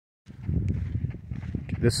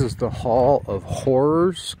This is the Hall of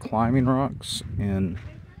Horrors climbing rocks in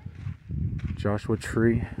Joshua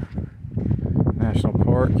Tree National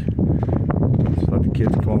Park. Let's let the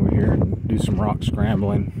kids come over here and do some rock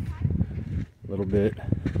scrambling a little bit.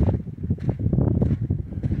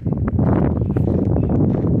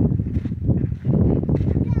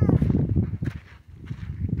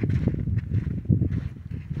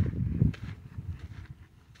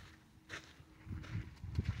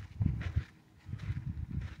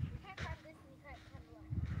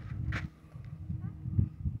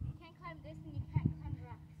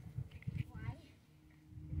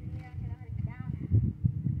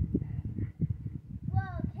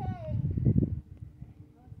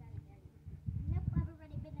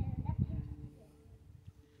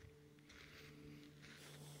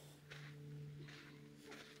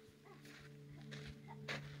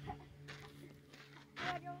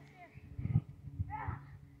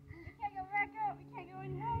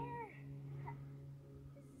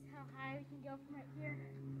 From right here.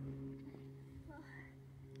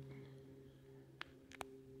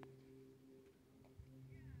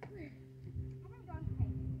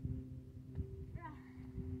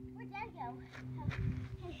 Where'd Dad go?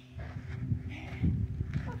 Hey.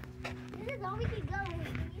 This is all we can go.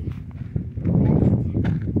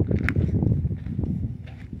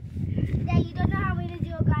 Dad, you don't know how we to do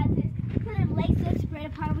it, guys. Because the legs so spread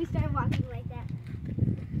apart, we started walking like that.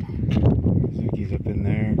 Zuki's up in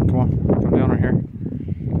there. Come on, come down right here.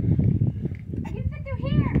 I can fit through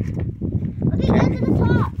here. Okay, go to the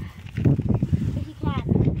top. If you can.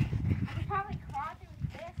 I could probably crawl through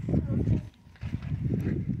this little thing.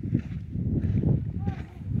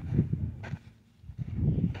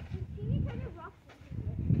 Can you turn your rocks in?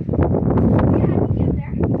 Yeah, I can get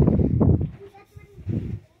there.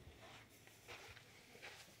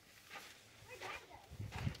 Where'd Dad go?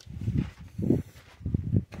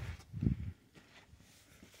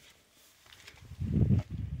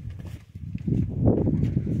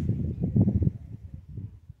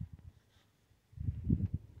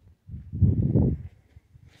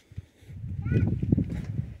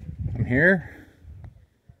 I'm here.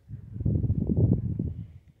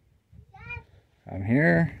 I'm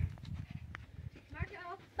here. Marco!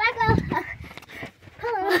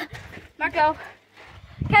 Hello. Marco,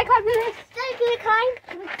 can I climb this? Daddy, can I climb?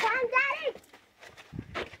 Can we climb, Daddy?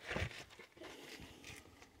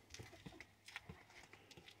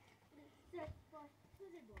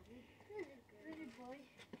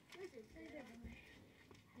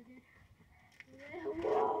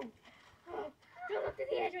 Whoa! Don't look to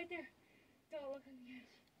the edge right there. Don't look on the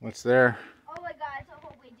edge. What's there? Oh my God, it's a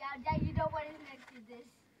whole way down. Dad, you know what is next to this?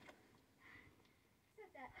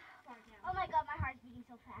 It's not that far down. Oh my God, my heart's beating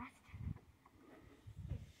so fast.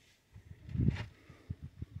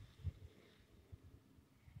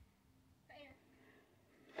 Right here.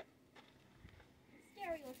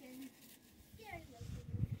 Scary looking. Scary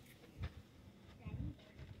looking. Daddy.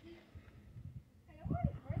 I don't want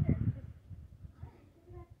to go further.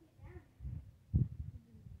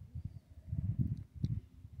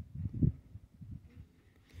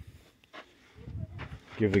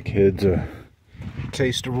 Give the kids a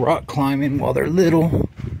taste of rock climbing while they're little.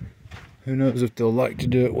 Who knows if they'll like to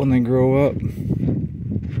do it when they grow up.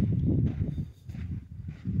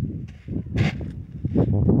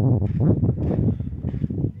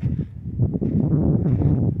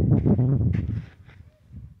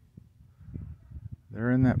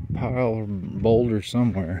 They're in that pile of boulders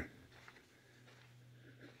somewhere.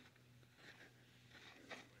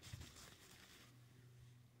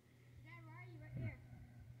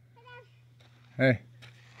 Hey.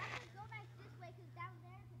 Go back this way because down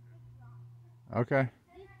there is a big rock. Okay.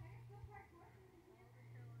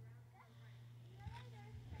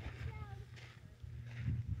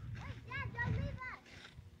 Dad, don't leave us.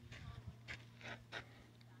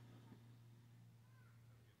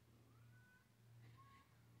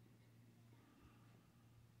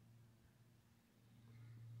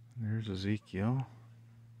 There's Ezekiel.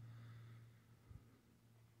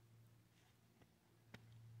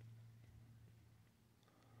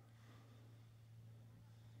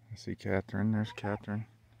 I see Catherine. There's Catherine.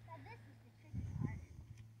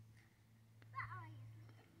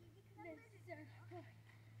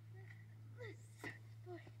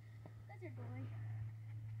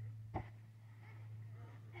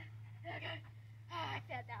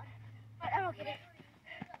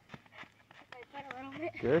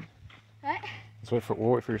 Good. What?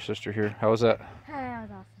 We'll wait for your sister here. How was that? That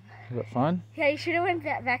was awesome. Was that fun? Yeah, you should have went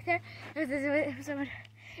back there. It was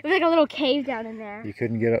like a little cave down in there. You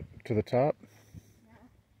couldn't get up to the top?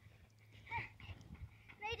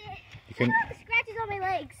 Made it. You couldn't? Scratches on my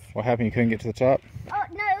legs. What happened? You couldn't get to the top? Oh,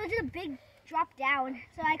 no, it was just a big drop down.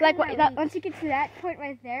 So I Like couldn't reach. once you get to that point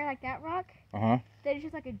right there, like that rock, Uh-huh. then it's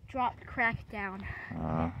just like a drop crack down.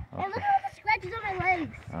 And Okay. look at all the scratches on my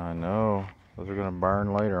legs. I know. Those are going to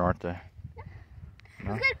burn later, aren't they?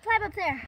 No? Let's go climb up there.